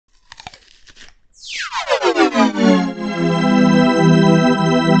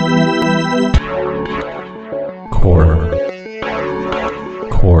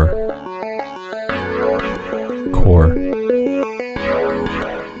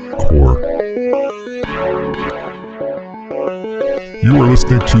You are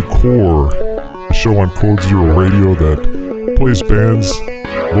listening to Core, a show on Code Zero Radio that plays bands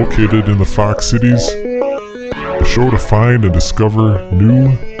located in the Fox Cities, a show to find and discover new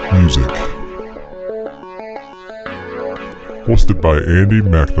music. Hosted by Andy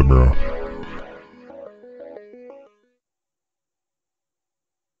McNamara.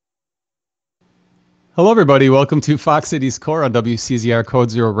 Hello everybody, welcome to Fox Cities Core on WCZR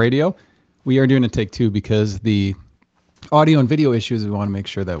Code Zero Radio. We are doing a take two because the audio and video issues, we want to make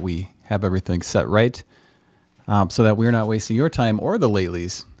sure that we have everything set right so that we're not wasting your time or the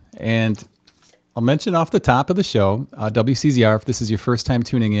Latelys. And I'll mention off the top of the show, WCZR, if this is your first time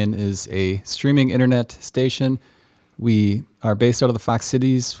tuning in, is a streaming internet station. We are based out of the Fox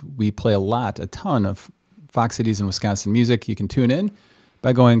Cities. We play a ton of Fox Cities and Wisconsin music. You can tune in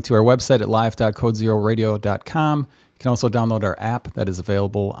by going to our website at live.codezeroradio.com. You can also download our app that is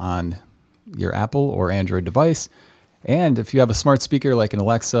available on your Apple or Android device. And if you have a smart speaker like an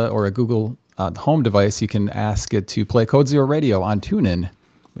Alexa or a Google Home device, you can ask it to play Code Zero Radio on TuneIn,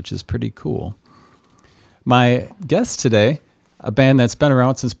 which is pretty cool. My guest today, a band that's been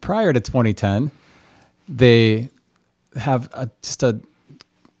around since prior to 2010. They have just a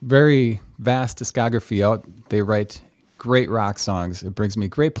very vast discography out. They write great rock songs. It brings me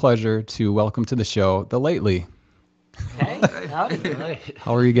great pleasure to welcome to the show The Lately. Hey, howdy.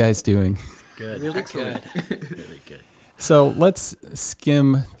 How are you guys doing? Good. Really good. Really good. So let's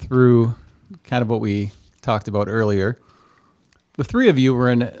skim through kind of what we talked about earlier. The three of you were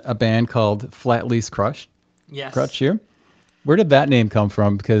in a band called Flatlease Crush. Yes. Crutch here. Where did that name come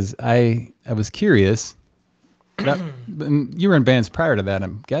from? Because I was curious. You were in bands prior to that,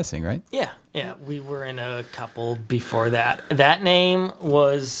 I'm guessing, right? Yeah. We were in a couple before that. That name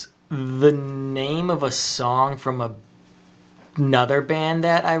was the name of a song from another band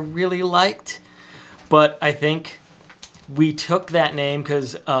that I really liked. But I think we took that name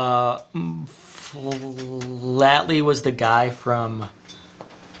because Flatley was the guy from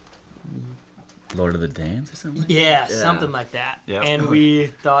Lord of the Dance or something? Yeah, something like that. Yep. And we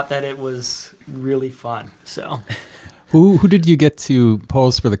thought that it was really fun. So, Who did you get to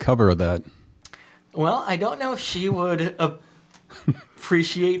pose for the cover of that? well, I don't know if she would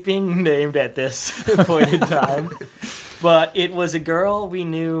appreciate being named at this point in time, but it was a girl we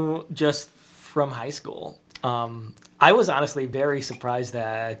knew just from high school. I was honestly very surprised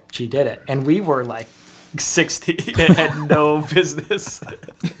that she did it, and we were like 16 and had no business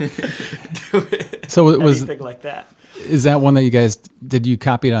doing So it was anything like that. Is that one that did you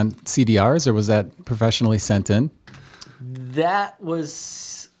copy it on CDRs or was that professionally sent in? That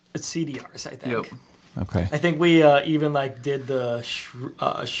was CDRs, I think. Yep. Okay. I think we even did the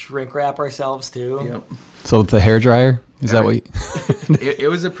shrink wrap ourselves too. Yep. So the hair dryer, is that what you... It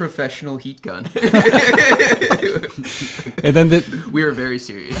was a professional heat gun. And then we were very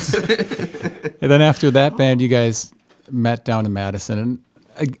serious. And then after that band, you guys met down in Madison. And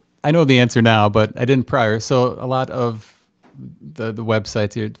I know the answer now, but I didn't prior. So a lot of the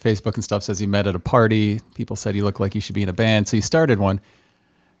websites, your Facebook and stuff says you met at a party. People said you look like you should be in a band. So you started one.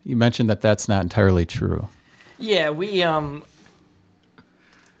 You mentioned that that's not entirely true. Yeah, we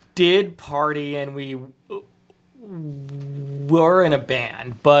did party and we were in a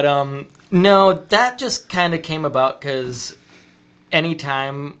band, but no, that just kind of came about because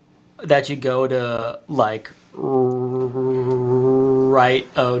anytime that you go to write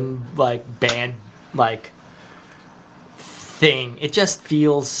a band thing, it just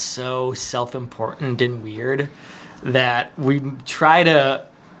feels so self-important and weird that we try to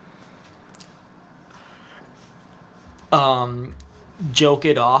joke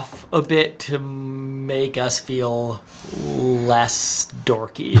it off a bit to make us feel less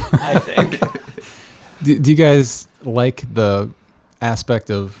dorky, I think. Do you guys like the aspect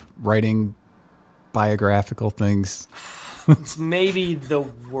of writing biographical things? It's maybe the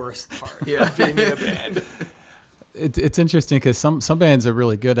worst part of being in a band. It's interesting because some bands are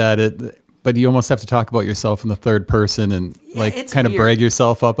really good at it, but you almost have to talk about yourself in the third person and kind of brag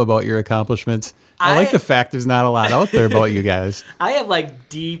yourself up about your accomplishments. I like the fact there's not a lot out there about you guys. I have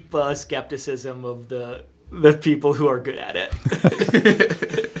deep skepticism of the people who are good at it.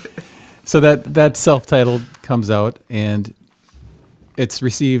 So that self-titled comes out and it's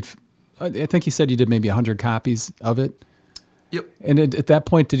received, I think you said you did maybe 100 copies of it. Yep. And at that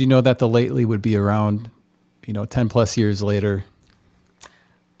point, did you know that the Lately would be around, 10 plus years later?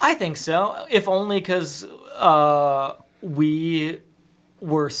 I think so, if only because we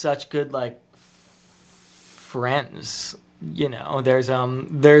were such good friends. There's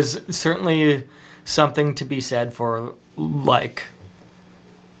certainly something to be said for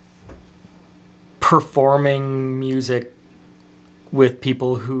performing music with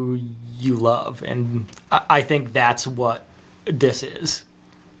people who you love, and I think that's what this is.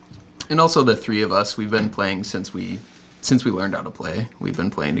 And also the three of us, we've been playing since we learned how to play. We've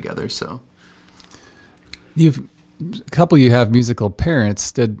been playing together, so. A couple you have musical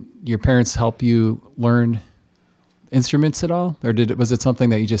parents. Did your parents help you learn instruments at all, or was it something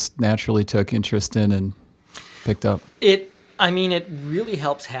that you just naturally took interest in and picked up? It really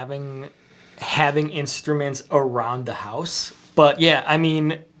helps having instruments around the house. But yeah, I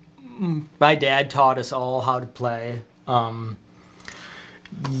mean, my dad taught us all how to play.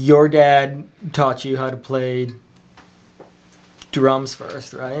 Your dad taught you how to play drums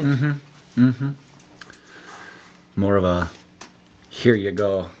first, right? More of a here you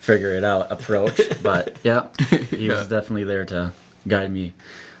go, figure it out approach. But yeah, he was definitely there to guide me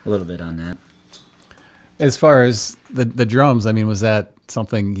a little bit on that. As far as the drums, I mean, was that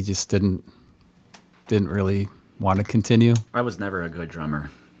something you just didn't really want to continue? I was never a good drummer.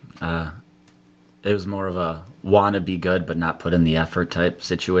 It was more of a want to be good but not put in the effort type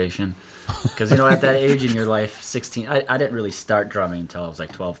situation. Because, at that age in your life, 16, I didn't really start drumming until I was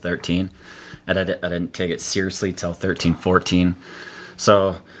like 12, 13. And I didn't take it seriously till 13, 14.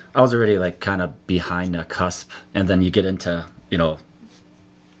 So I was already like kind of behind the cusp. And then you get into,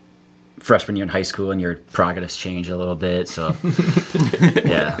 freshman year in high school and your progress change a little bit. So,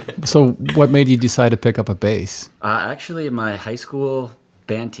 yeah. So what made you decide to pick up a bass? Actually, my high school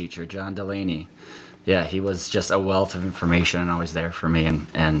band teacher, John Delaney, yeah, he was just a wealth of information and always there for me.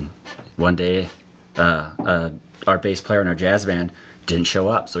 And one day, our bass player in our jazz band didn't show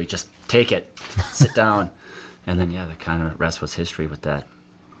up. So he just, take it, sit down. And then, yeah, the kind of rest was history with that.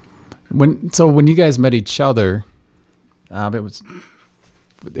 When you guys met each other,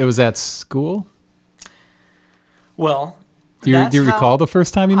 it was at school? Well, do you recall the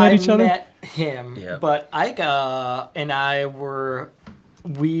first time you met each other? I met him, Yeah. but Ike and I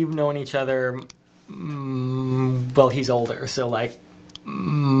we've known each other, well, he's older, so like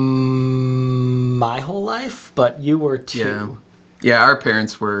my whole life, but you were too. Yeah, our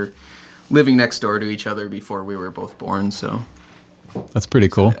parents were living next door to each other before we were both born, so. That's pretty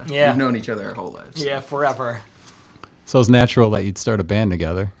cool. Yeah. We've known each other our whole lives. Yeah, forever. So it's natural that you'd start a band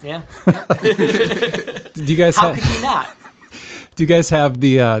together. Yeah. Do you guys How could you not? Do you guys have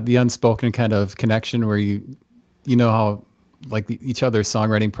the unspoken kind of connection where you know how like each other's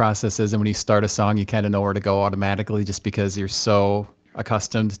songwriting process is, and when you start a song, you kind of know where to go automatically just because you're so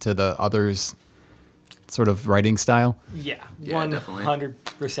accustomed to the other's sort of writing style? Yeah, definitely.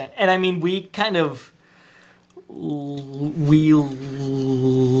 100%. And I mean, we kind of we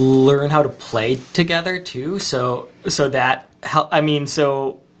learn how to play together too. So that I mean,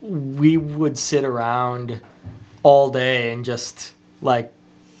 so we would sit around all day and just like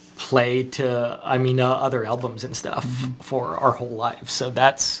play to other albums and stuff for our whole lives. So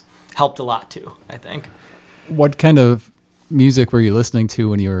that's helped a lot too, I think. What kind of music were you listening to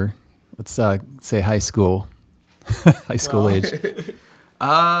when you were, let's say, high school age?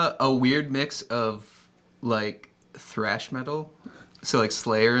 A weird mix of like thrash metal, so like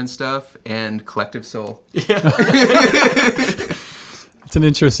Slayer and stuff, and Collective Soul. Yeah. It's an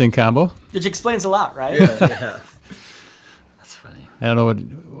interesting combo. Which explains a lot, right? Yeah. That's funny. I don't know what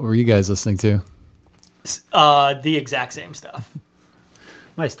were you guys listening to? The exact same stuff.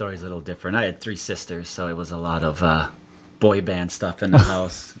 My story's a little different. I had 3 sisters, so it was a lot of boy band stuff in the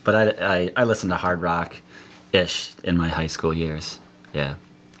house. But I listened to hard rock-ish in my high school years. Yeah.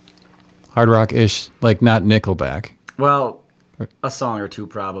 Hard rock-ish, like not Nickelback. Well, a song or two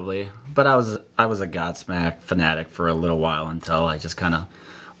probably. But I was a Godsmack fanatic for a little while until I just kind of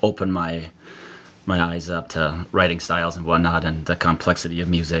opened my eyes up to writing styles and whatnot and the complexity of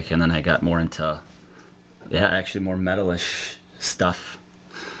music. And then I got more into, actually more metalish stuff.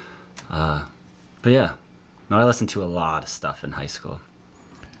 But yeah, no, I listened to a lot of stuff in high school.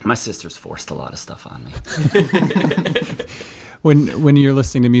 My sisters forced a lot of stuff on me. When you're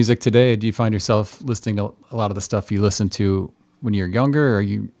listening to music today, do you find yourself listening to a lot of the stuff you listened to when you're younger? Or are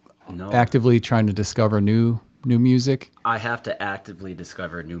you actively trying to discover new music? I have to actively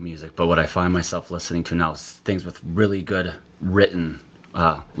discover new music, but what I find myself listening to now is things with really good written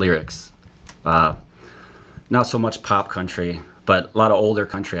lyrics. Not so much pop country, but a lot of older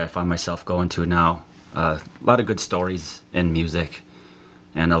country I find myself going to now. A lot of good stories in music.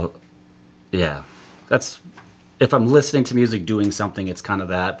 And that's, if I'm listening to music doing something, it's kind of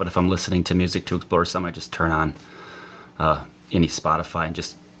that. But if I'm listening to music to explore something, I just turn on any Spotify and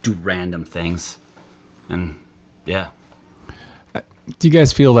just do random things. And yeah. Do you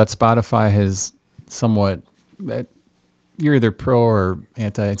guys feel that Spotify has somewhat, that you're either pro or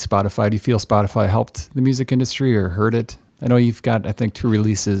anti-Spotify? Do you feel Spotify helped the music industry or hurt it? I know you've got, I think, 2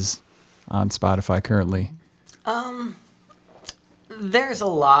 releases on Spotify currently. There's a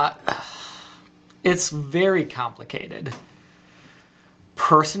lot. It's very complicated.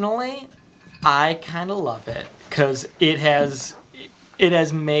 Personally, I kind of love it because it has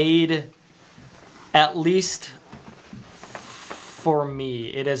made, at least for me,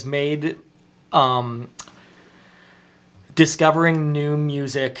 it has made discovering new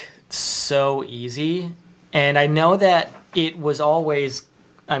music so easy. And I know that it was always,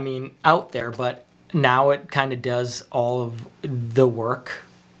 out there, but now it kind of does all of the work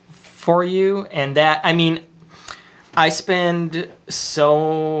for you. And that, I spend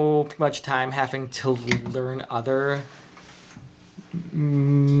so much time having to learn other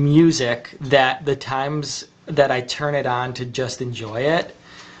music that the times that I turn it on to just enjoy it,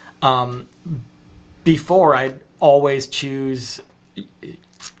 before I'd always choose,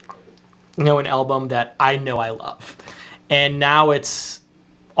 an album that I know I love. And now it's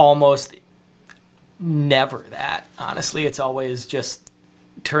almost never that, honestly. It's always just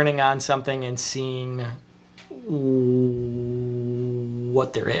turning on something and seeing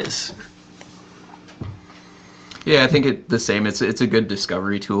what there is. Yeah, I think the same. It's a good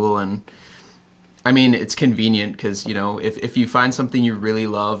discovery tool, and it's convenient because if you find something you really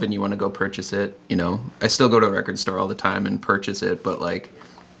love and you want to go purchase it, I still go to a record store all the time and purchase it, but like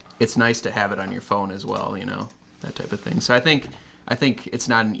it's nice to have it on your phone as well, that type of thing. So I think it's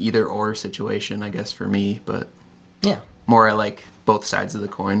not an either or situation, I guess, for me, but yeah, more I like both sides of the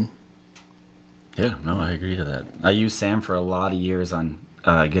coin. Yeah, no, I agree to that. I used Sam for a lot of years on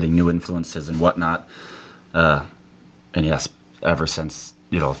getting new influences and whatnot. And yes, ever since,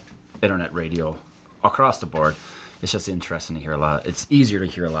 internet radio across the board, it's just interesting to hear a lot. It's easier to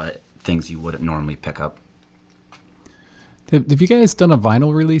hear a lot of things you wouldn't normally pick up. Have you guys done a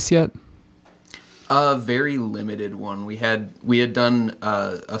vinyl release yet? A very limited one. We had done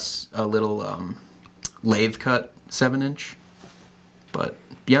a little lathe cut 7-inch, but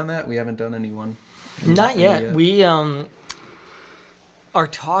beyond that, we haven't done anyone. Not yet. We are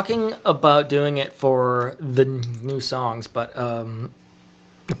talking about doing it for the new songs, but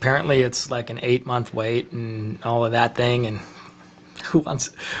apparently it's like an 8-month wait and all of that thing. And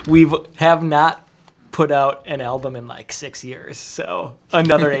we have not put out an album in like 6 years, so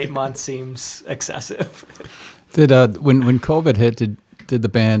another 8 months seems excessive. Did when COVID hit, did the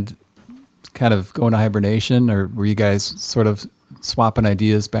band kind of go into hibernation, or were you guys sort of swapping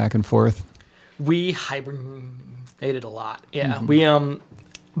ideas back and forth? We hibernated a lot. Yeah. Mm-hmm.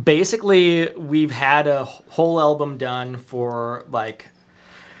 We basically we've had a whole album done for like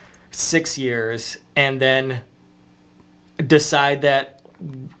 6 years, and then decide that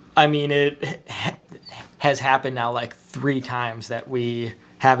it has happened now like 3 times that we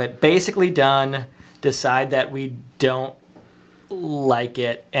have it basically done, decide that we don't like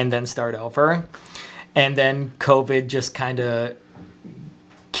it, and then start over. And then COVID just kind of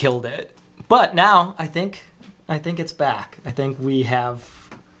killed it. But now I think it's back. I think we have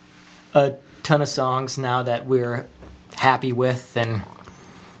a ton of songs now that we're happy with, and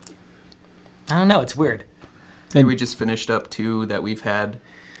I don't know, it's weird. And we just finished up 2 that we've had.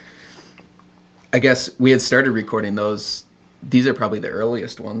 I guess we had started recording those. These are probably the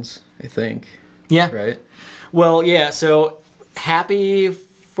earliest ones, I think. Yeah. Right? Well, yeah, so Happy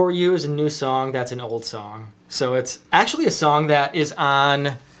For You is a new song. That's an old song. So it's actually a song that is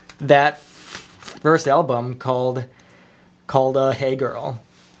on that first album called Hey Girl.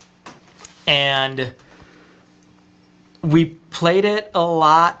 And we played it a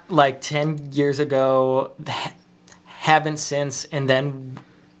lot like 10 years ago, haven't since, and then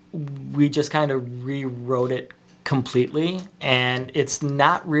we just kind of rewrote it completely, and it's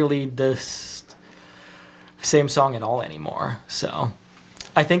not really the same song at all anymore. So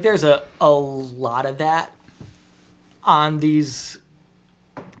I think there's a lot of that on these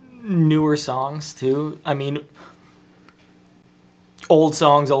newer songs too. Old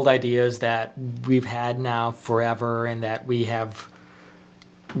songs, old ideas that we've had now forever, and that we have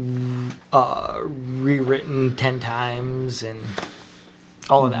rewritten 10 times and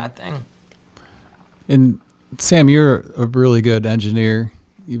all of that thing. And Sam, you're a really good engineer.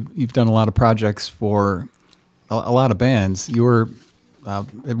 You've done a lot of projects for a lot of bands. You were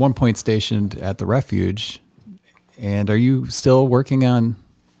at one point stationed at the Refuge, and are you still working on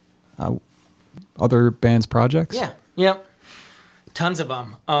other bands' projects? Yeah, yep, tons of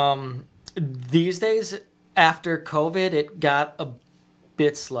them. These days, after COVID, it got a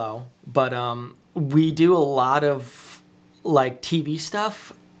bit slow, but we do a lot of like TV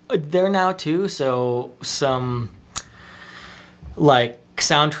stuff there now too. So some like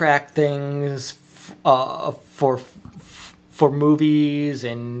soundtrack things for for movies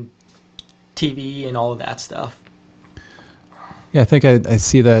and TV and all of that stuff. Yeah, I think I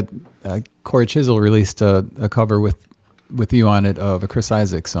see that Corey Chisel released a cover with you on it of a Chris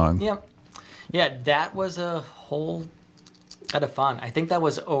Isaak song. Yeah. Yeah, that was a whole lot of fun. I think that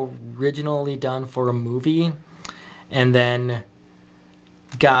was originally done for a movie and then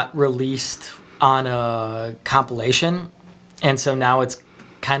got released on a compilation. And so now it's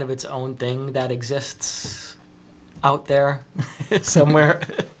kind of its own thing that exists out there somewhere.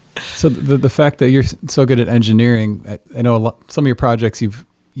 So the fact that you're so good at engineering, I know some of your projects you've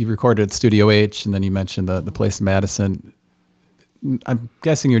recorded at Studio H, and then you mentioned the place in Madison. I'm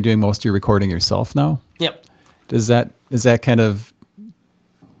guessing you're doing most of your recording yourself now. Yep. Does that kind of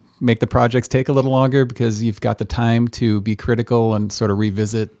make the projects take a little longer because you've got the time to be critical and sort of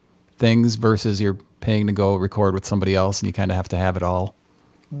revisit things versus you're paying to go record with somebody else and you kind of have to have it all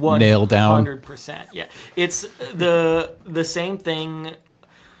nailed down? 100%. Yeah. It's the same thing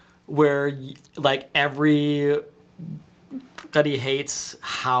where like everybody hates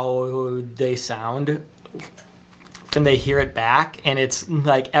how they sound when they hear it back, and it's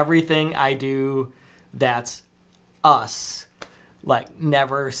like everything I do that's us like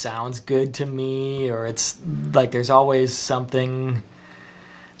never sounds good to me, or it's like there's always something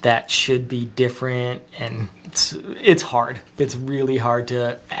that should be different, and it's hard. It's really hard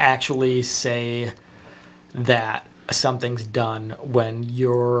to actually say that something's done when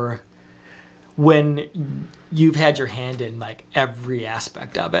you've had your hand in like every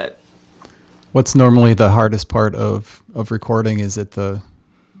aspect of it. What's normally the hardest part of recording? Is it the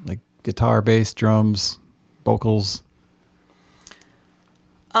like guitar, bass, drums, vocals?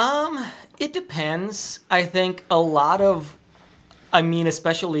 It depends. I think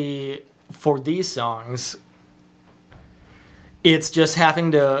especially for these songs, it's just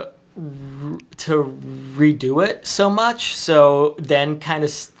having to redo it so much. So then kind of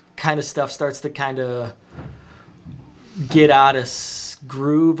stuff starts to kind of get out of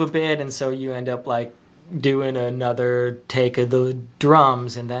groove a bit, and so you end up like doing another take of the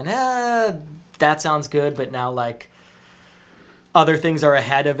drums, and then that sounds good, but now like other things are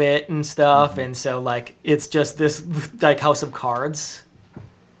ahead of it and stuff, and so like it's just this like house of cards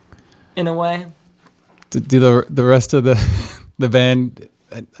in a way. Do the rest of the band,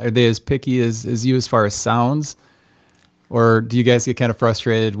 are they as picky as you as far as sounds, or do you guys get kind of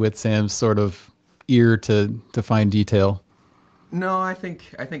frustrated with Sam's sort of ear to find detail? No, I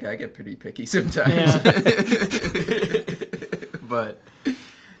think I get pretty picky sometimes. Yeah. But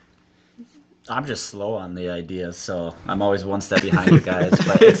I'm just slow on the ideas, so I'm always one step behind you guys.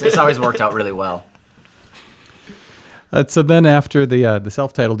 But it's always worked out really well. So then after the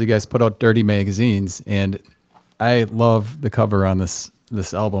self-titled, you guys put out Dirty Magazines, and I love the cover on this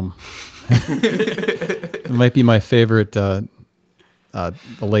album. It might be my favorite the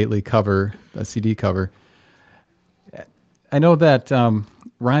lately cover, a CD cover. I know that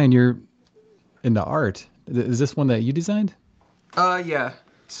Ryan, you're into art. Is this one that you designed? Yeah.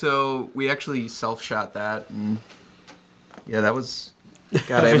 So we actually self-shot that, and yeah, that was.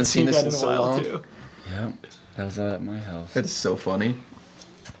 God, I haven't seen this in so long. Too. Yeah, that was at my house. That's so funny.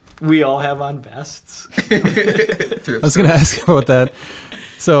 We all have on vests. I was going to ask about that.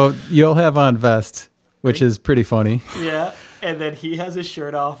 So you all have on vests, which is pretty funny. Yeah, and then he has his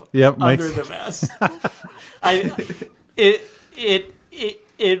shirt off Yep, under Mike's... the vest.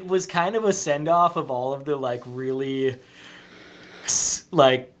 It was kind of a send off of all of the like really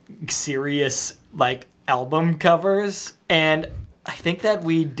like serious like album covers, and I think that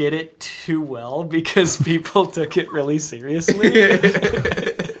we did it too well because people took it really seriously.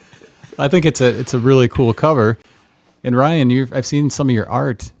 I think it's a really cool cover. And Ryan, I've seen some of your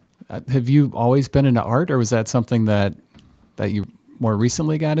art. Have you always been into art, or was that something that you more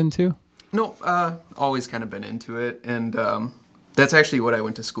recently got into? No, always kind of been into it, and that's actually what I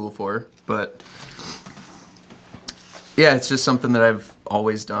went to school for. But yeah, it's just something that I've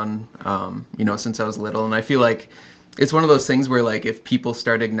always done, since I was little. And I feel like it's one of those things where, like, if people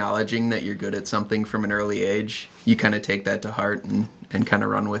start acknowledging that you're good at something from an early age, you kind of take that to heart and kind of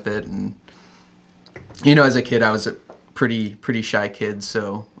run with it. And as a kid, I was a pretty shy kid,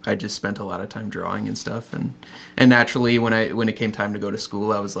 so I just spent a lot of time drawing and stuff. And naturally, when it came time to go to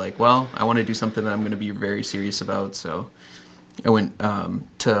school, I was like, well, I want to do something that I'm going to be very serious about. So I went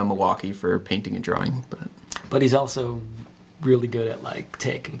to Milwaukee for painting and drawing. But he's also really good at like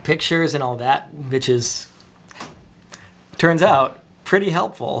taking pictures and all that, which is turns out pretty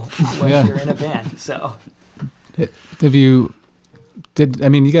helpful when you're in a band. So you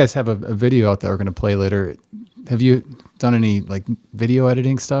guys have a video out that we're going to play later. Have you done any like video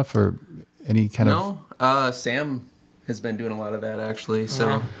editing stuff or any kind of? No, Sam has been doing a lot of that actually.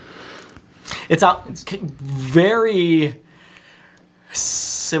 So It's very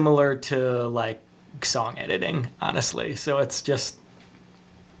similar to like song editing, honestly. So it's just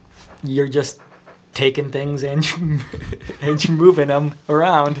you're just taking things and and you're moving them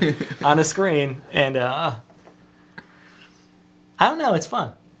around on a screen, and I don't know, it's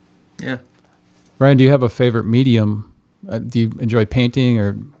fun. yeah. Ryan, do you have a favorite medium? Do you enjoy painting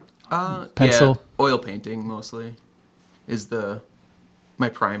or pencil? Yeah, oil painting mostly is my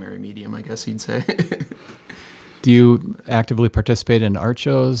primary medium, I guess you'd say. Do you actively participate in art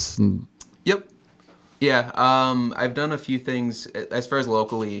shows? Yep. Yeah. I've done a few things as far as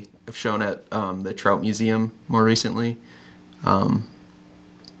locally. I've shown at the Trout Museum more recently.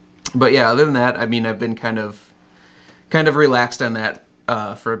 But yeah, other than that, I mean, I've been kind of relaxed on that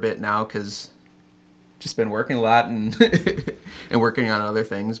for a bit now because just been working a lot and and working on other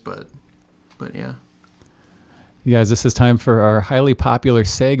things. But yeah. You guys, this is time for our highly popular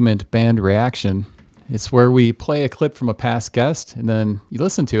segment, Band Reaction. It's where we play a clip from a past guest, and then you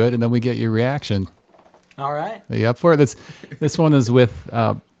listen to it, and then we get your reaction. All right. Are you up for it? This one is with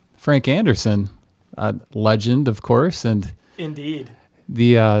Frank Anderson, a legend, of course, and Indeed.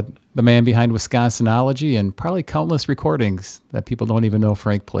 the man behind Wisconsinology and probably countless recordings that people don't even know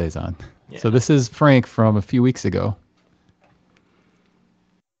Frank plays on. Yeah. So this is Frank from a few weeks ago.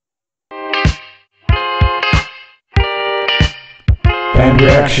 Band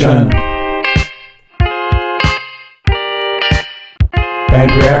reaction.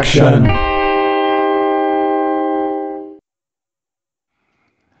 Band reaction.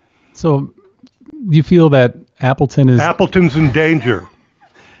 So you feel that Appleton is... Appleton's in danger.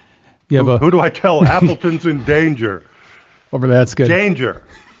 You have Who do I tell? Appleton's in danger. over there, that's good. Danger.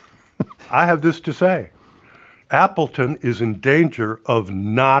 I have this to say. Appleton is in danger of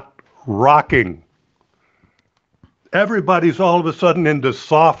not rocking. Everybody's all of a sudden into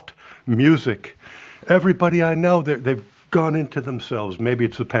soft music. Everybody I know, they've gone into themselves. Maybe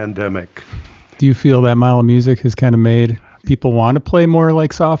it's the pandemic. Do you feel that Mile of Music has kind of made people want to play more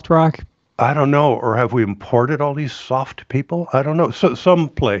like soft rock? I don't know. Or have we imported all these soft people? I don't know. So, some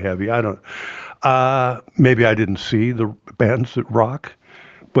play heavy. I don't. Maybe I didn't see the bands that rock,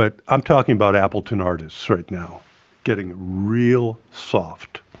 but I'm talking about Appleton artists right now, getting real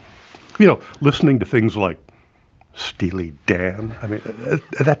soft. You know, listening to things like Steely Dan. I mean,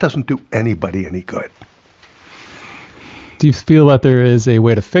 that doesn't do anybody any good. Do you feel that there is a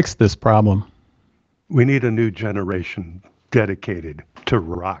way to fix this problem? We need a new generation dedicated to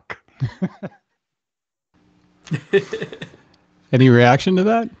rock. Any reaction to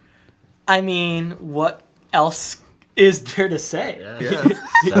that? I mean, what else is there to say? Yeah.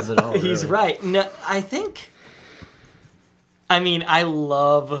 Says it all. He's really. right. No, I think. I mean, I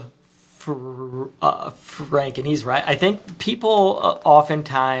love Frank, and he's right. I think people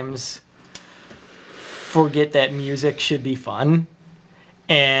oftentimes forget that music should be fun,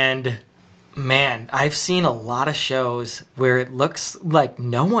 and man, I've seen a lot of shows where it looks like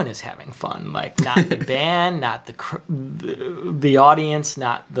no one is having fun. Like not the band, not the audience,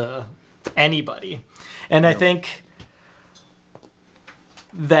 not anybody. And I think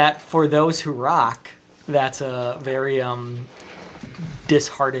that for those who rock, that's a very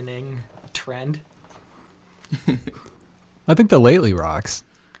disheartening trend. I think the lately rocks.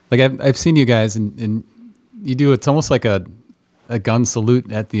 Like I've seen you guys and you do, it's almost like a gun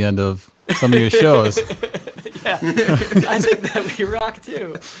salute at the end of some of your shows. Yeah, I think that we rock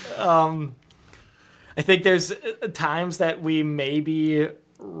too. I think there's times that we maybe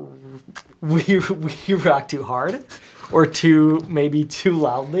we rock too hard or maybe too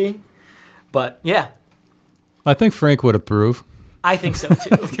loudly, but yeah, I think Frank would approve. I think so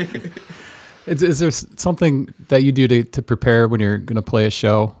too. Is there something that you do to prepare when you're going to play a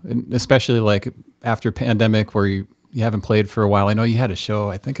show, and especially like after pandemic where you haven't played for a while? I know you had a show,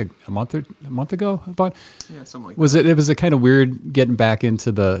 I think a month ago about. Yeah, something like that. It was a kind of weird getting back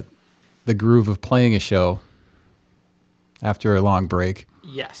into the groove of playing a show after a long break.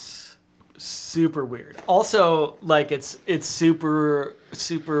 Yes. Super weird. Also, like it's super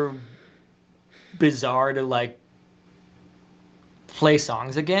bizarre to like play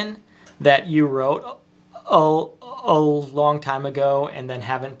songs again that you wrote a long time ago and then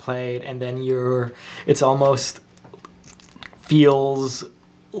haven't played, and then it's almost feels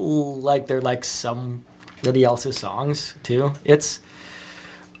like they're like somebody else's songs too. It's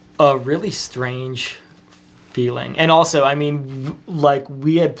a really strange feeling. And also, I mean, like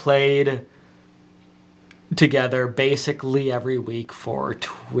we had played together basically every week for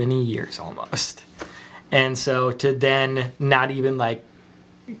 20 years almost. And so to then not even like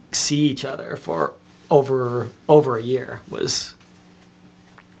see each other for over a year was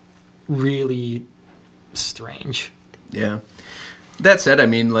really strange. Yeah. That said, I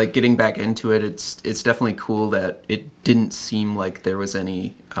mean, like getting back into it, it's definitely cool that it didn't seem like there was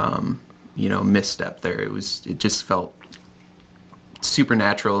any misstep there. It just felt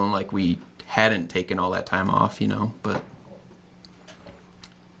supernatural and like we hadn't taken all that time off, but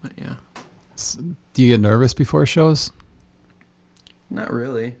yeah. Do you get nervous before shows? Not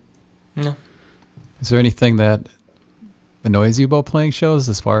really. No. Is there anything that annoys you about playing shows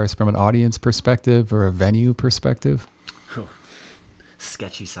as far as from an audience perspective or a venue perspective?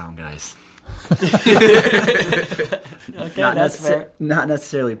 Sketchy sound guys. Okay, that's fair. Not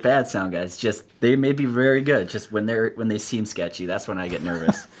necessarily bad sound guys. Just they may be very good. Just when they seem sketchy, that's when I get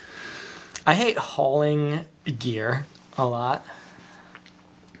nervous. I hate hauling gear a lot.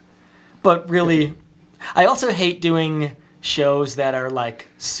 But really, I also hate doing shows that are like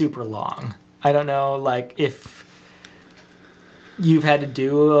super long. I don't know, like if you've had to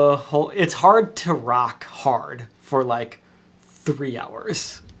do a whole, it's hard to rock hard for like 3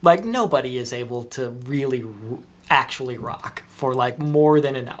 hours. Like nobody is able to really actually rock for like more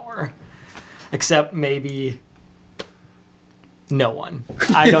than an hour, except maybe no one.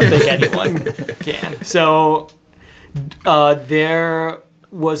 I don't think anyone can. So there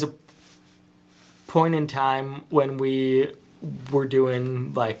was a point in time when we were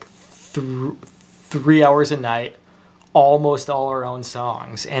doing like 3 hours a night, almost all our own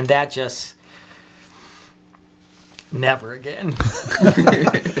songs, and that just never again.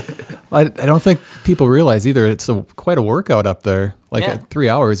 I don't think people realize either. It's quite a workout up there. Like Yeah. at 3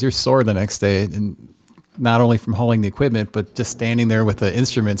 hours, you're sore the next day, and not only from hauling the equipment, but just standing there with the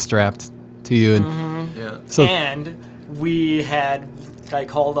instrument strapped to you. And Yeah. so And we had like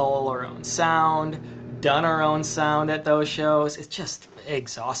hauled all our own sound, done our own sound at those shows. It's just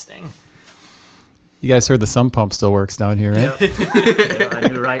exhausting. you guys heard the sump pump still works down here, right? Yeah, I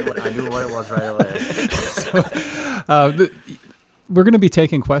knew what it was right away. We're going to be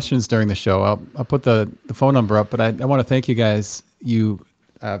taking questions during the show. I'll put the phone number up, but I want to thank you guys. You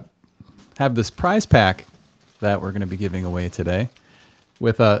have this prize pack that we're going to be giving away today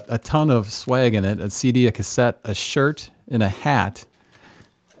with a ton of swag in it, a CD, a cassette, a shirt, and a hat.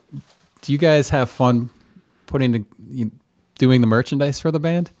 Do you guys have fun doing the merchandise for the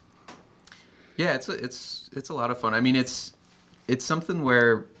band? Yeah, it's a lot of fun. I mean, it's something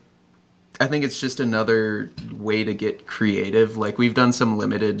where I think it's just another way to get creative. Like we've done some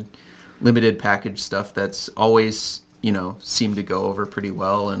limited package stuff that's always, seemed to go over pretty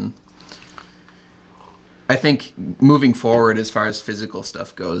well. And I think moving forward, as far as physical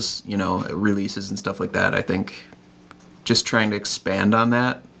stuff goes, releases and stuff like that, I think just trying to expand on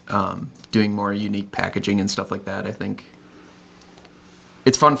that, doing more unique packaging and stuff like that, I think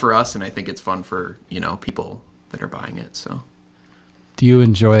it's fun for us, and I think it's fun for, people that are buying it. So Do you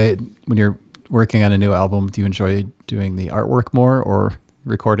enjoy, when you're working on a new album, do you enjoy doing the artwork more or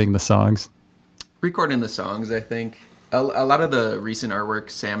recording the songs? recording the songs, I think. A lot of the recent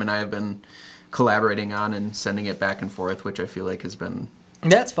artwork Sam and I have been collaborating on and sending it back and forth, which I feel like has been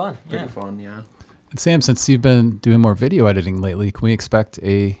That's fun. pretty Yeah. fun, yeah. And Sam, since you've been doing more video editing lately, can we expect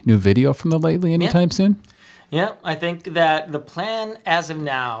a new video from the Lately anytime soon? Yeah, I think that the plan as of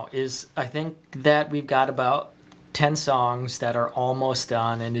now is I think that we've got about 10 songs that are almost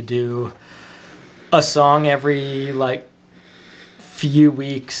done, and to do a song every like few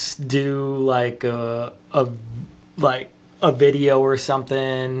weeks, do like a video or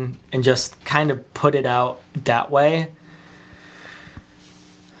something, and just kind of put it out that way.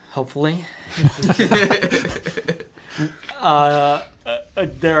 Hopefully.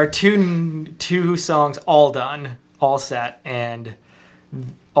 There are two songs all done, all set, and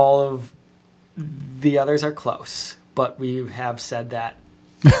all of the others are close. But we have said that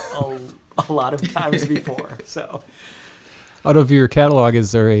a lot of times before. So Out of your catalog,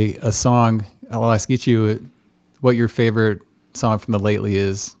 is there a song, I'll ask each of you what your favorite song from the Lately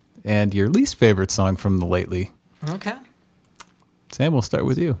is and your least favorite song from the Lately. okay. Sam, we'll start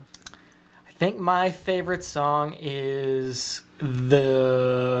with you. I think my favorite song is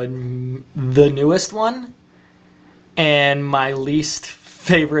the newest one, and my least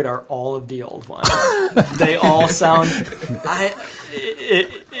favorite are all of the old ones. They all sound.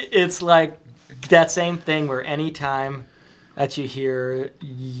 It's like that same thing where anytime that you hear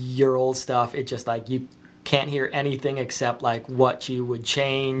your old stuff, it just like you can't hear anything except like what you would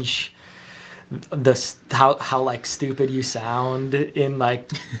change, how like stupid you sound in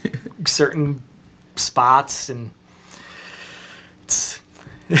like certain spots, and it's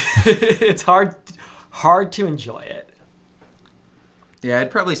it's hard to enjoy it. Yeah,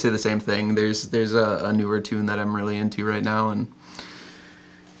 I'd probably say the same thing. There's a newer tune that I'm really into right now, and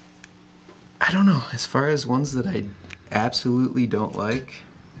I don't know. As far as ones that I absolutely don't like,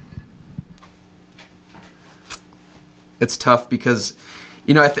 it's tough because,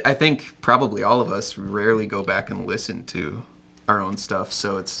 I think probably all of us rarely go back and listen to our own stuff,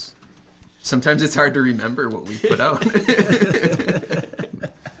 so sometimes it's hard to remember what we put out.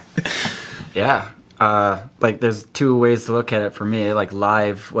 Yeah. Like there's two ways to look at it for me. Like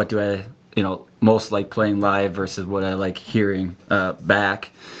live, what do I, most like playing live versus what I like hearing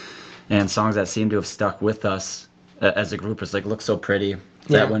back. And songs that seem to have stuck with us as a group is like Look So Pretty.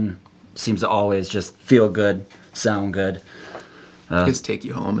 That one seems to always just feel good, sound good. Just Take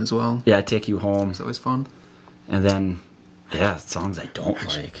You Home as well. Yeah, Take You Home. It's always fun. And then, songs I don't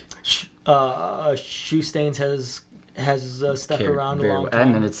like. Shoe Stains has stuck around a long time.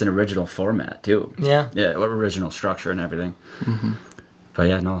 And then it's an original format too. Yeah. Yeah, original structure and everything. Mm-hmm. But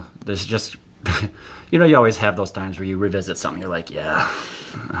yeah, no, there's just, you always have those times where you revisit something, you're like, yeah.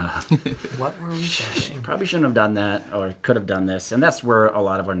 What were we saying? Probably shouldn't have done that or could have done this. And that's where a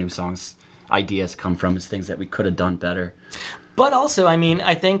lot of our new songs ideas come from, is things that we could have done better. But also, I mean,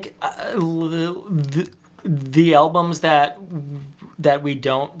 I think the albums that we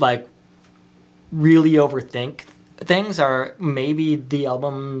don't like really overthink things are maybe the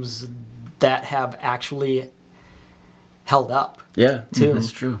albums that have actually held up. Yeah, too.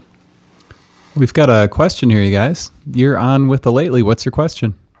 That's true. We've got a question here, you guys. You're on with the Lately. What's your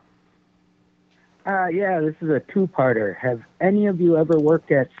question? Yeah, this is a two-parter. Have any of you ever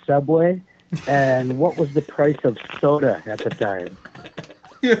worked at Subway? And what was the price of soda at the time?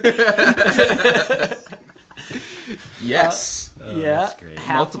 Yes. Yeah. That's great.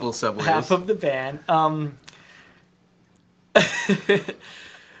 Multiple Subways. Half of the band.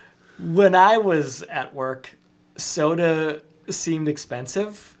 When I was at work, soda seemed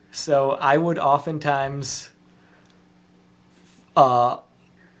expensive, so I would oftentimes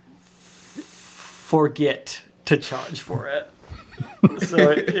forget to charge for it.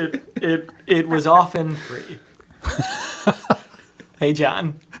 So it was often free. Hey,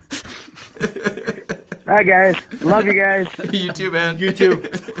 John. Hi, guys. Love you guys. You too, man. You too.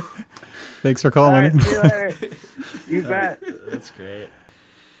 Thanks for All calling. right, see you later. You bet. That's great.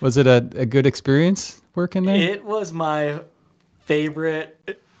 Was it a good experience working there? It was my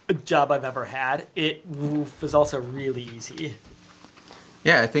favorite job I've ever had. It was also really easy.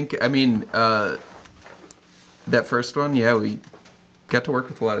 Yeah, I mean, that first one, we got to work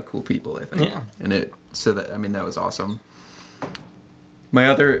with a lot of cool people, I think. Yeah. And that was awesome. My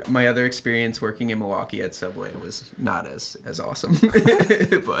other experience working in Milwaukee at Subway was not as awesome.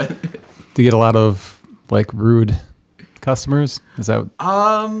 But Do you get a lot of like rude customers? Is that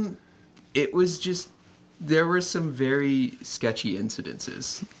it was just, there were some very sketchy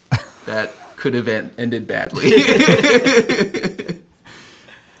incidences that could have ended badly.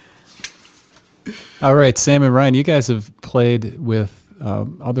 all right? Sam and Ryan, you guys have played with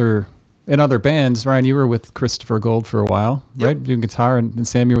other bands. Ryan, you were with Christopher Gold for a while, right? Doing guitar, and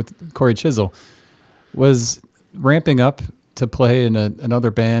Sam, you're with Corey Chisel. Was ramping up to play in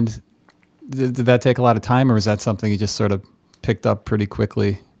another band, did that take a lot of time, or was that something you just sort of picked up pretty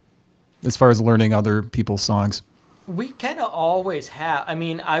quickly as far as learning other people's songs? We kind of always have. I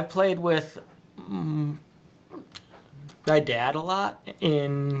mean, I've played with my dad a lot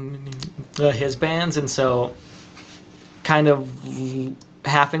in his bands, and so kind of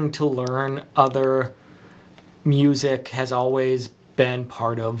having to learn other music has always been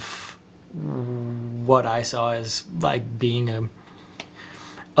part of what I saw as like being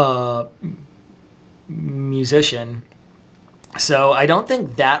a musician. So I don't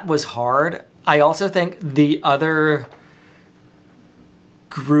think that was hard. I also think the other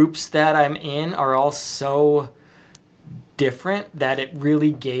groups that I'm in are all so different that it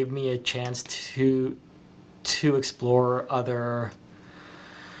really gave me a chance to explore other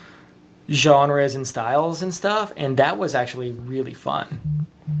genres and styles and stuff, and that was actually really fun.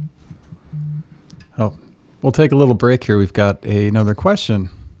 Oh, we'll take a little break here. We've got another question.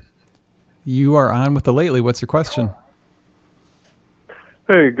 You are on with the Lately. What's your question?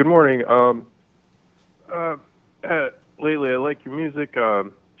 Hey, good morning. Lately, I like your music.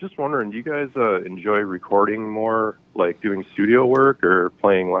 Just wondering, do you guys enjoy recording more, like doing studio work or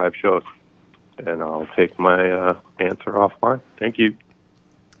playing live shows? And I'll take my answer offline. Thank you.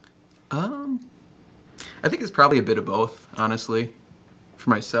 I think it's probably a bit of both, honestly, for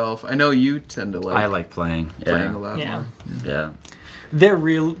myself. I know you tend to like. I like playing. Playing a lot Yeah. more. Yeah. They're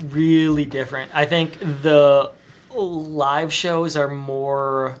really different. I think the live shows are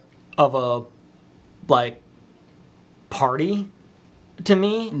more of a like party to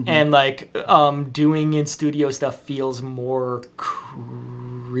me, and like doing in studio stuff feels more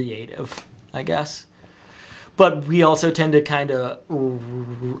creative, I guess. But we also tend to kind of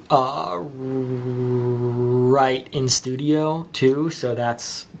write in studio too, so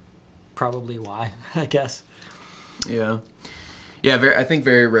that's probably why, I guess. Yeah. I think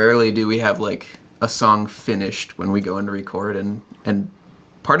very rarely do we have like a song finished when we go in to record, and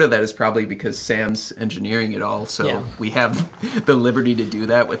part of that is probably because Sam's engineering it all, so we have the liberty to do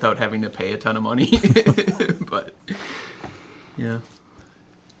that without having to pay a ton of money. But yeah.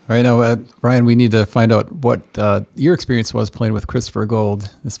 All right, now, Brian, we need to find out what your experience was playing with Christopher Gold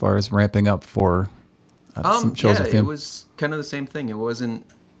as far as ramping up for some shows with him. It was kind of the same thing. It wasn't,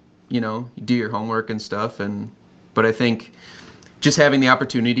 you do your homework and stuff, but I think just having the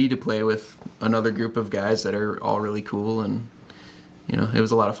opportunity to play with another group of guys that are all really cool, and it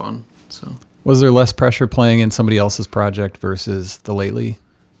was a lot of fun. So was there less pressure playing in somebody else's project versus the Lately,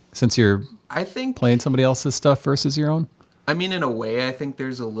 since you're playing somebody else's stuff versus your own? I mean, in a way, I think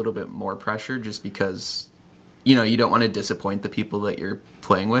there's a little bit more pressure just because, you don't want to disappoint the people that you're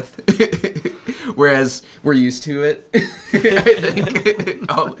playing with. Whereas we're used to it, I think,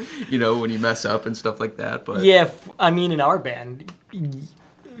 when you mess up and stuff like that. But yeah, I mean, in our band,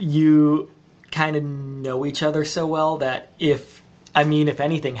 you kind of know each other so well that if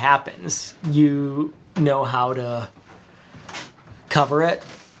anything happens, you know how to cover it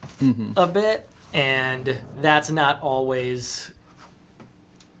a bit. And that's not always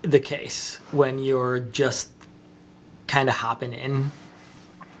the case when you're just kind of hopping in.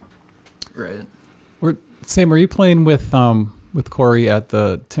 Right. Were you playing with Corey at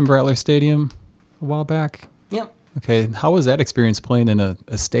the Tim Rattler Stadium a while back? Yep. Okay. How was that experience playing in a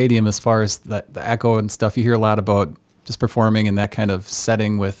stadium as far as the echo and stuff? You hear a lot about just performing in that kind of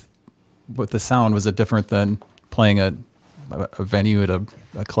setting with the sound. Was it different than playing a venue at a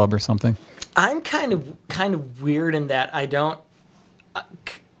club or something? I'm kind of weird in that I don't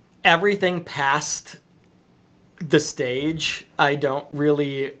everything past the stage I don't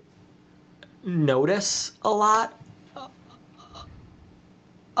really notice a lot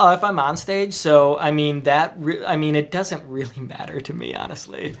if I'm on stage. So I mean it doesn't really matter to me,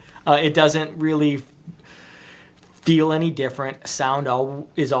 honestly. It doesn't really feel any different. Sound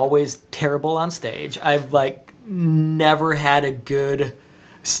is always terrible on stage. I've never had a good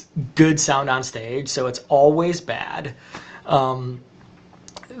sound on stage, so it's always bad.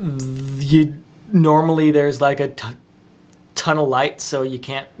 Normally there's a ton of light, so you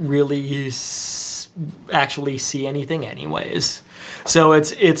can't really actually see anything anyways. So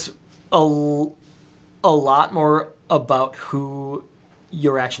it's a lot more about who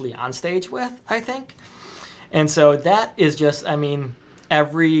you're actually on stage with, I think. And so that is just,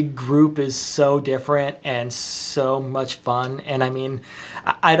 every group is so different and so much fun. And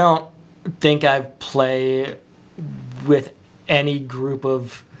I don't think I've played with any group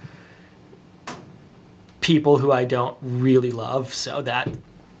of people who I don't really love, so that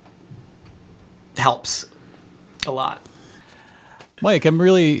helps a lot. Mike, I'm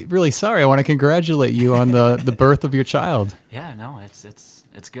really, really sorry. I want to congratulate you on the birth of your child. Yeah, no,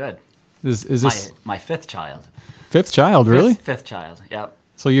 it's good. Is this my fifth child? Fifth child, really? Fifth child, yep.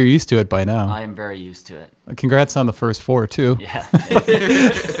 So you're used to it by now. I am very used to it. Congrats on the first 4 too. Yeah.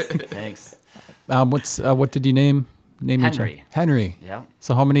 Thanks. What did you name your child? Henry. Henry. Yeah.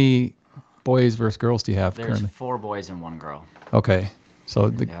 So how many boys versus girls do you have There's currently? 4 boys and 1 girl. Okay.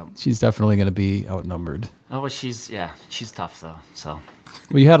 So she's definitely going to be outnumbered. Oh, well, she's tough though. So.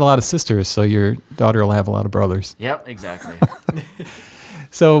 Well, you had a lot of sisters, so your daughter will have a lot of brothers. Yep, exactly.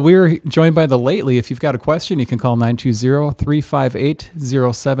 So we're joined by the Lately. If you've got a question, you can call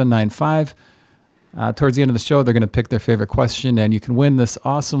 920-358-0795. Towards the end of the show, they're going to pick their favorite question, and you can win this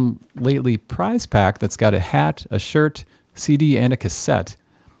awesome Lately prize pack that's got a hat, a shirt, CD, and a cassette.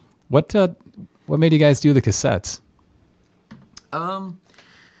 What made you guys do the cassettes? I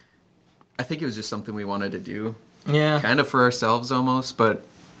think it was just something we wanted to do. Yeah. Kind of for ourselves almost, but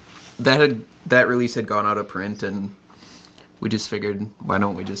that release had gone out of print, and we just figured, why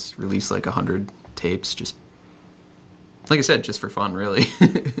don't we just release 100 tapes, just like I said, just for fun, really.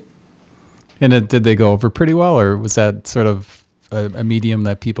 And did they go over pretty well, or was that sort of a medium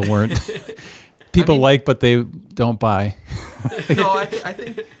that people weren't like, but they don't buy? No, I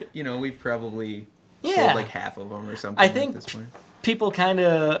think we've probably sold half of them or something. I think at this point. People kind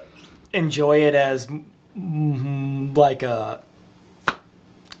of enjoy it as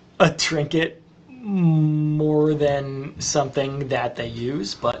a trinket more than something that they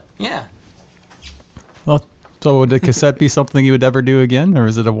use, but yeah. Well, so would the cassette be something you would ever do again, or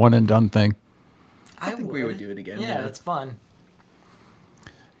is it a one and done thing? I think we would do it again. Yeah, it's fun.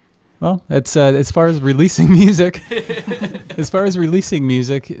 Well, it's as far as releasing music,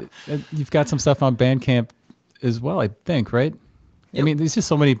 you've got some stuff on Bandcamp as well, I think, right? I mean, there's just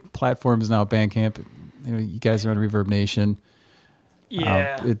so many platforms now. Bandcamp, you guys are on Reverb Nation.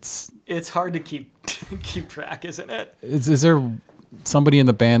 Yeah, it's hard to keep track, isn't it? Is there somebody in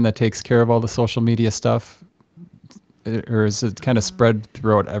the band that takes care of all the social media stuff, or is it kind of spread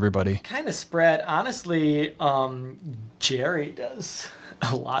throughout everybody? Kind of spread. Honestly, Jerry does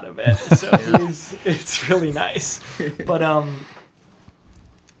a lot of it, so it's really nice. But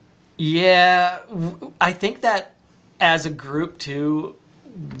I think that as a group too,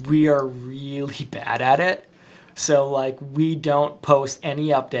 we are really bad at it. So like, we don't post any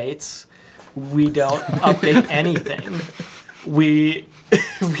updates. We don't update anything. We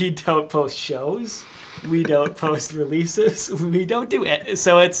don't post shows. We don't post releases. We don't do it.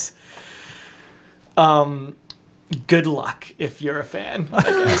 So it's good luck if you're a fan, I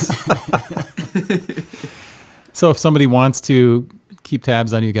guess. So if somebody wants to keep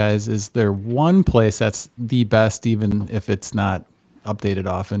tabs on you guys, is there one place that's the best, even if it's not updated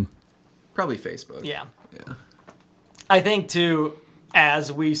often? Probably Facebook. Yeah. I think too,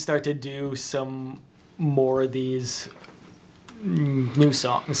 as we start to do some more of these new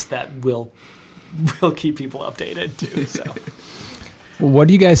songs, that will keep people updated too. So, what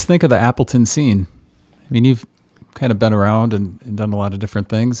do you guys think of the Appleton scene? I mean, you've kind of been around and done a lot of different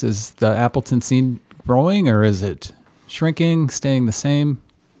things. Is the Appleton scene growing, or is it shrinking, staying the same?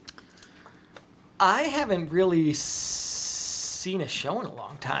 I haven't really seen a show in a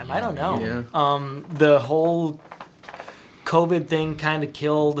long time. I don't know. Yeah. The whole COVID thing kind of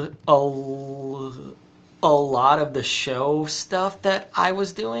killed a lot of the show stuff that I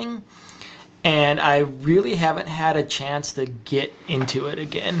was doing, and I really haven't had a chance to get into it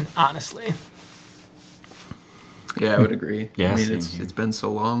again, honestly. Yeah, I would agree. Yeah, I mean, same it's here. been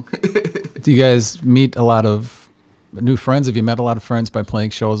so long. Do you guys meet a lot of new friends? Have you met a lot of friends by playing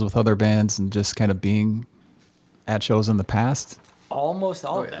shows with other bands and just kind of being at shows in the past? Almost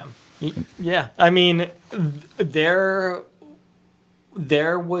all Oh, of yeah. them. Yeah, I mean, there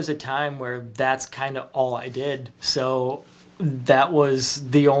was a time where that's kind of all I did. So that was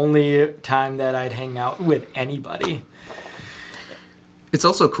the only time that I'd hang out with anybody. It's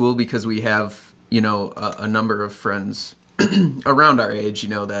also cool because we have, a number of friends around our age,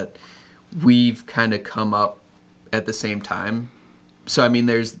 that we've kind of come up at the same time. So, I mean,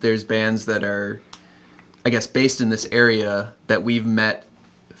 there's bands that are, I guess, based in this area that we've met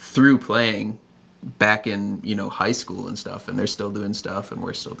through playing back in, high school and stuff, and they're still doing stuff and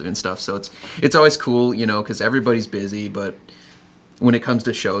we're still doing stuff. So it's always cool, because everybody's busy, but when it comes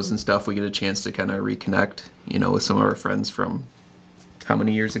to shows and stuff, we get a chance to kind of reconnect, with some of our friends from how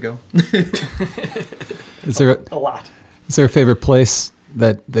many years ago? Is there A lot. Is there a favorite place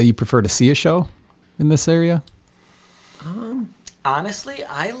that you prefer to see a show in this area? Honestly,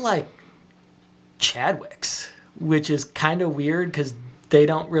 I like Chadwick's, which is kind of weird because they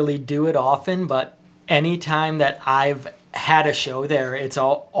don't really do it often, but anytime that I've had a show there, it's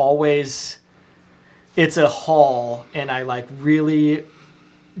always a hall, and I like really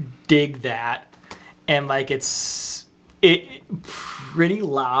dig that. And like it's pretty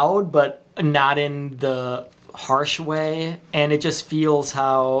loud, but not in the harsh way, and it just feels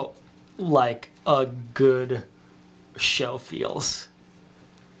how like a good show feels.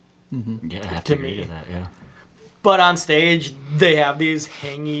 Yeah, I have To to agree me. to that. Yeah. But on stage, they have these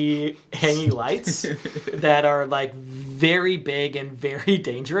hangy lights that are like very big and very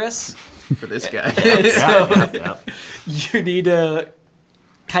dangerous. For this guy. So Yeah. you need to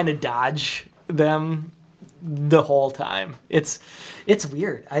kind of dodge them the whole time. It's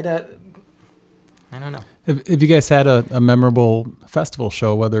weird. I don't know. Have you guys had a memorable festival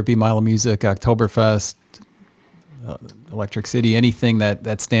show, whether it be Mile of Music, Oktoberfest, Electric City, anything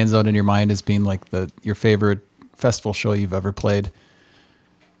that stands out in your mind as being like your favorite festival show you've ever played?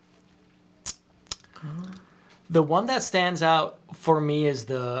 The one that stands out for me is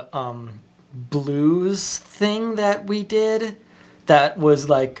the blues thing that we did that was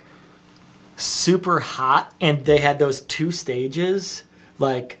like super hot, and they had those two stages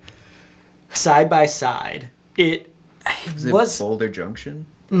like side by side. It Is it was Boulder Junction?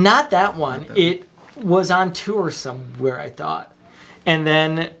 not that one. Not that It was on tour somewhere, I thought. And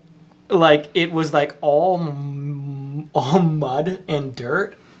then like it was like all mud and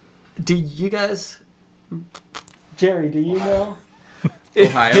dirt. Do you guys, Jerry, do you know?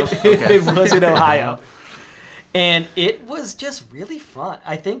 Ohio? Okay. It was in Ohio. And it was just really fun.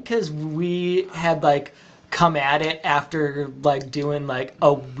 I think because we had like come at it after like doing like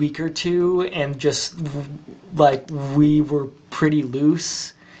a week or two, and just like we were pretty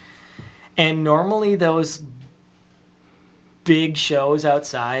loose. And normally those big shows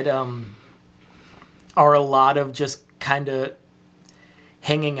outside are a lot of just kind of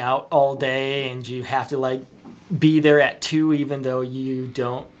hanging out all day, and you have to like be there at 2 even though you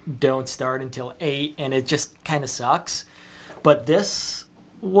don't start until 8, and it just kind of sucks. But this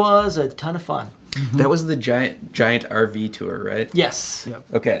was a ton of fun. That was the giant RV tour, right? Yes. Yep.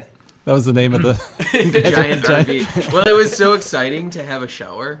 Okay. That was the name of the Giant RV. Well, it was so exciting to have a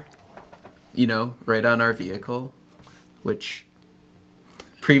shower, right on our vehicle, which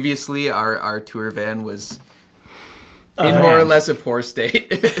previously our tour van was in more or less a poor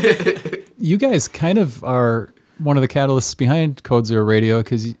state. You guys kind of are one of the catalysts behind Code Zero Radio,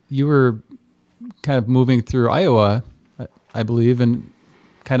 because you were kind of moving through Iowa, I believe, and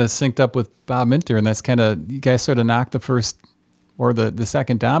kind of synced up with Bob Minter, and that's kind of, you guys sort of knocked the first or the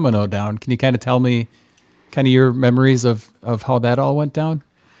second domino down. Can you kind of tell me kind of your memories of how that all went down?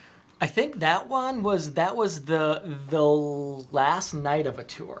 I think that was the last night of a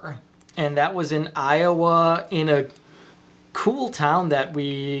tour, and that was in Iowa in a cool town that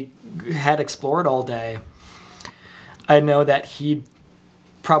we had explored all day. I know that he'd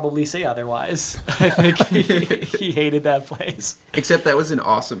probably say otherwise. I think he hated that place. Except that was an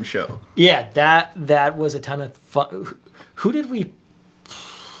awesome show. Yeah, that was a ton of fun. Who did we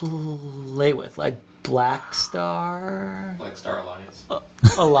play with? Like Black Star Alliance.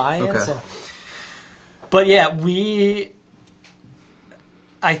 Alliance. Okay. But yeah,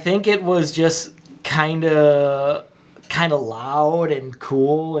 I think it was just kind of loud and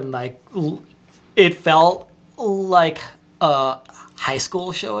cool, and like it felt like a high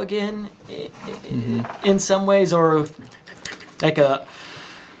school show again in some ways, or like a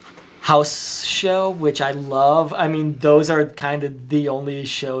house show, which I love. I mean, those are kind of the only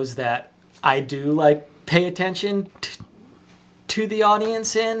shows that I do like pay attention to the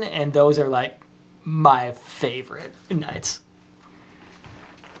audience in, and those are like my favorite nights.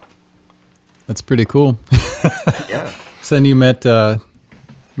 That's pretty cool. Yeah. So then you met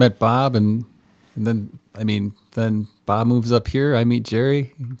Bob, and then then Bob moves up here. I meet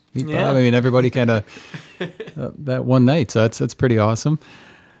Jerry. Meet Bob. I mean, everybody kind of that one night. So that's pretty awesome.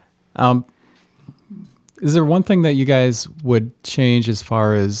 Is there one thing that you guys would change as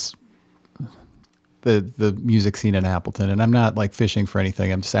far as the music scene in Appleton? And I'm not like fishing for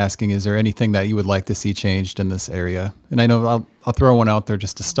anything. I'm just asking, is there anything that you would like to see changed in this area? And I know I'll throw one out there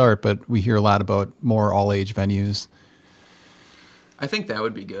just to start, but we hear a lot about more all age venues. I think that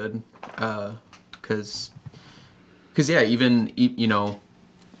would be good. Cause yeah, even,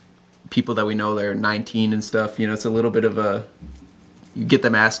 people that we know, they're 19 and stuff, it's a little bit of you get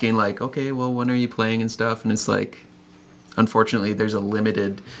them asking like, okay, well, when are you playing and stuff? And it's like, unfortunately, there's a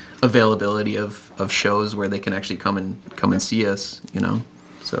limited availability of shows where they can actually come and see us,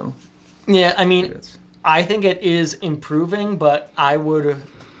 so. Yeah, I mean, I think it is improving, but I would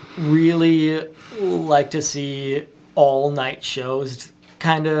really like to see all night shows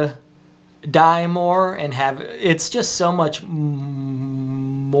kind of die more and have, it's just so much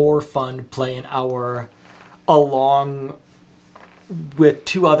more fun to play an hour along with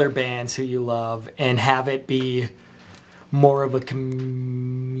 2 other bands who you love and have it be more of a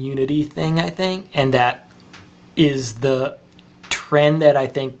community thing, I think. And that is the trend that I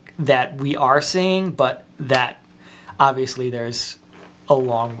think that we are seeing, but that obviously there's a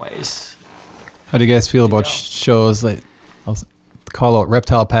long ways. How do you guys feel about shows like, I'll call out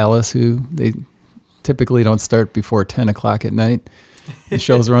Reptile Palace, who they typically don't start before 10 o'clock at night. The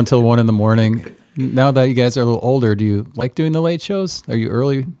shows run until 1 in the morning. Now that you guys are a little older, do you like doing the late shows? Are you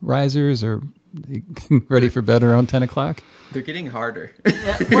early risers, or ready for bed around 10 o'clock? They're getting harder.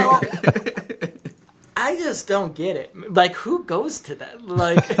 Yeah, well, I just don't get it. Like, who goes to that?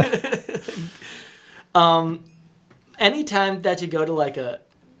 Like, anytime that you go to like a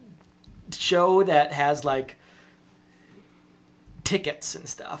show that has like tickets and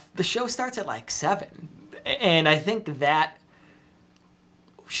stuff, the show starts at like 7, and I think that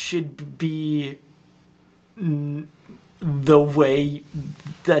should be the way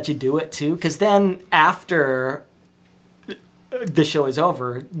that you do it too, because then after the show is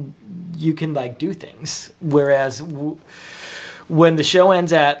over, you can like do things, whereas when the show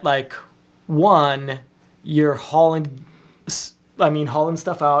ends at like 1, you're hauling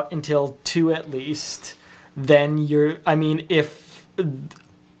stuff out until 2 at least. Then if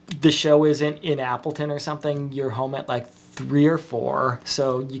the show isn't in Appleton or something, you're home at like 3 or 4,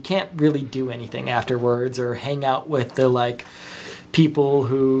 so you can't really do anything afterwards or hang out with the like people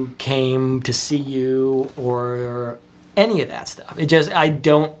who came to see you or any of that stuff. I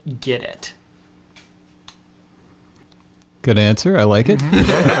don't get it. Good answer. I like it.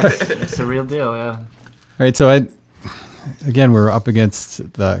 Yeah, it's a real deal, yeah. All right, so again, we're up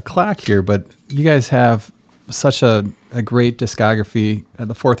against the clock here, but you guys have such a great discography.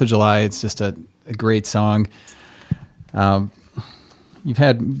 The 4th of July, it's just a great song. You've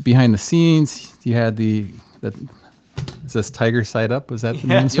had Behind the Scenes. You had is this Tiger Side Up? Was that the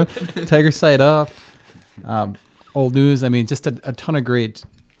name? Yep. Tiger Side Up. Old News. I mean, just a ton of great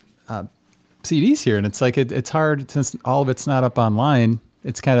CDs here, and it's like it's hard since all of it's not up online.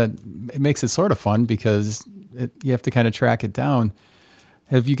 It makes it sort of fun because you have to kind of track it down.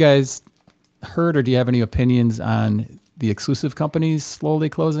 Have you guys heard, or do you have any opinions on the exclusive companies slowly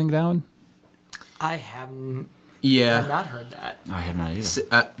closing down? I haven't. Yeah. I've not heard that. I have not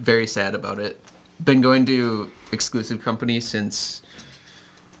either. Very sad about it. Been going to exclusive companies since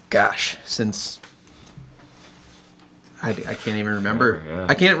I can't even remember. Yeah.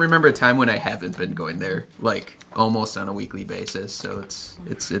 I can't remember a time when I haven't been going there, like almost on a weekly basis. So it's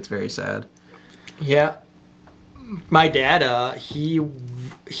very sad. Yeah, my dad, he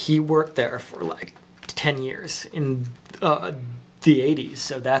worked there for like 10 years in the 80s.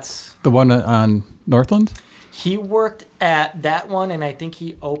 So that's The one on Northland? he worked at that one, and I think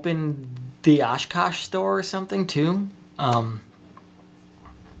he opened the Oshkosh store or something too.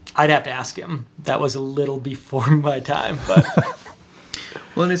 I'd have to ask him. That was a little before my time, but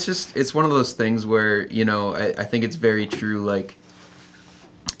Well, and it's one of those things where, I think it's very true. Like,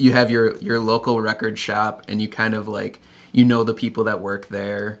 you have your local record shop, and you kind of like, the people that work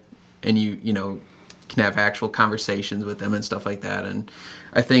there, and you can have actual conversations with them and stuff like that. And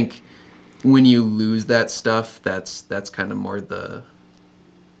I think when you lose that stuff, that's kind of more the,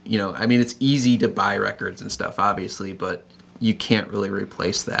 I mean, it's easy to buy records and stuff, obviously, but you can't really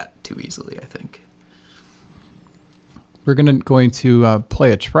replace that too easily, I think. We're going to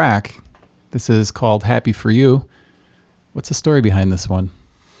play a track. This is called Happy For You. What's the story behind this one?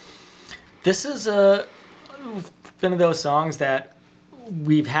 this is one of those songs that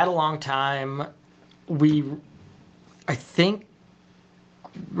we've had a long time. I think,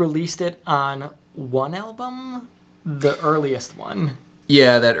 released it on one album, the earliest one.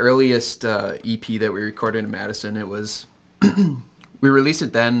 Yeah, that earliest EP that we recorded in Madison, it was, we released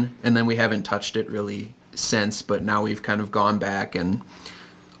it then, and then we haven't touched it really since, but now we've kind of gone back, and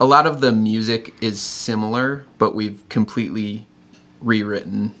a lot of the music is similar, but we've completely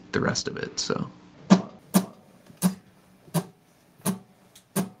rewritten the rest of it, so.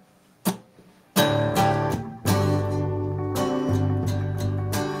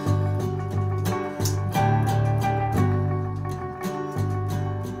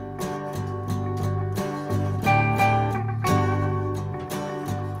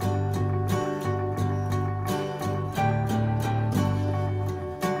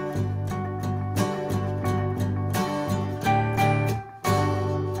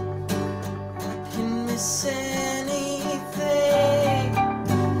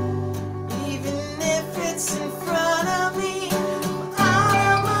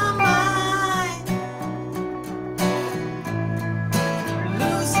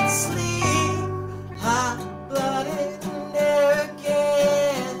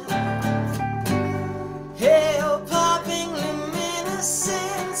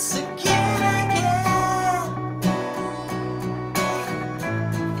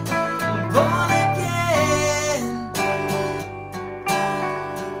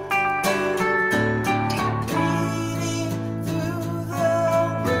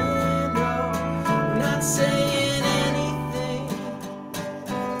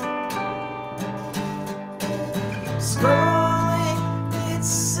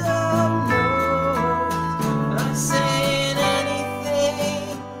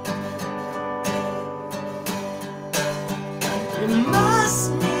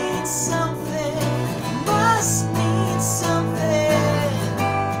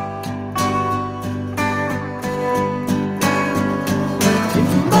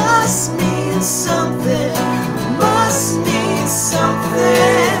 Something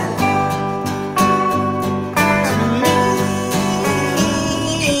to me.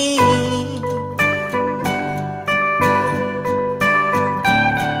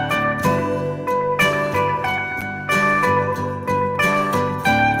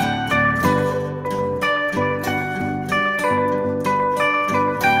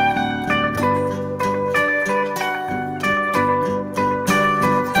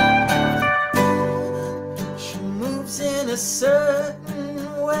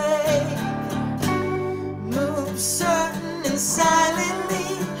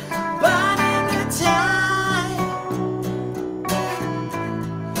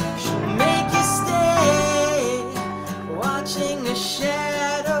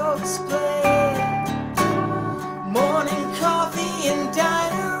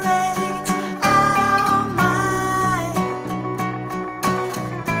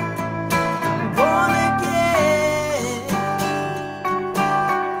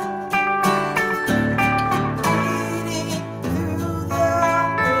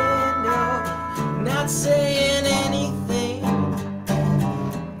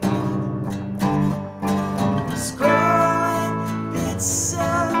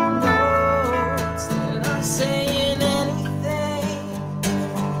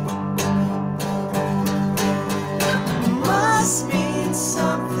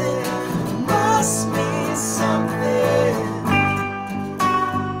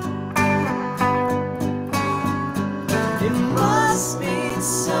 It must mean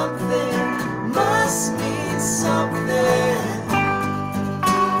something, must mean something.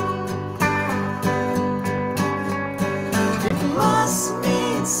 It must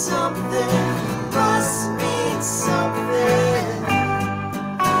mean something, must mean something.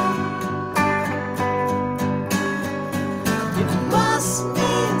 It must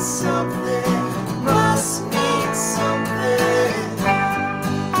mean something, must mean something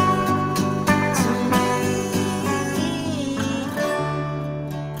to me.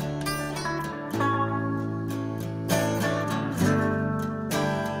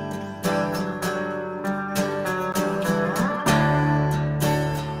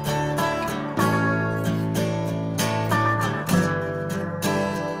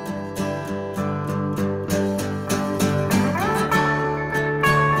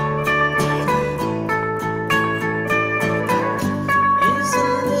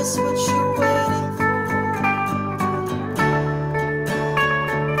 Isn't this what you're waiting for?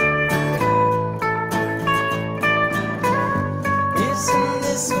 Isn't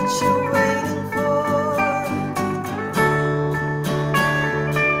this what you're waiting for?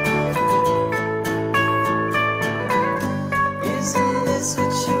 Isn't this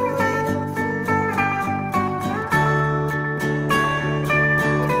what you're waiting for?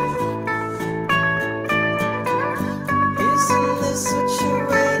 Isn't this what you're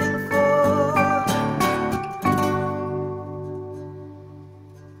waiting for?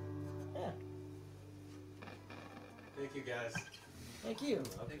 Thank you, guys. Thank you.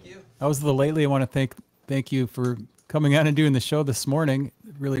 Thank you. That was the Lately. I want to thank you for coming on and doing the show this morning.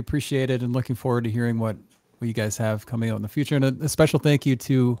 Really appreciate it, and looking forward to hearing what you guys have coming out in the future. And a special thank you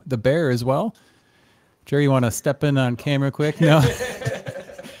to the Bear as well. Jerry, you want to step in on camera quick? No. You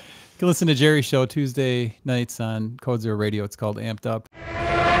can listen to Jerry's show Tuesday nights on Code Zero Radio. It's called Amped Up.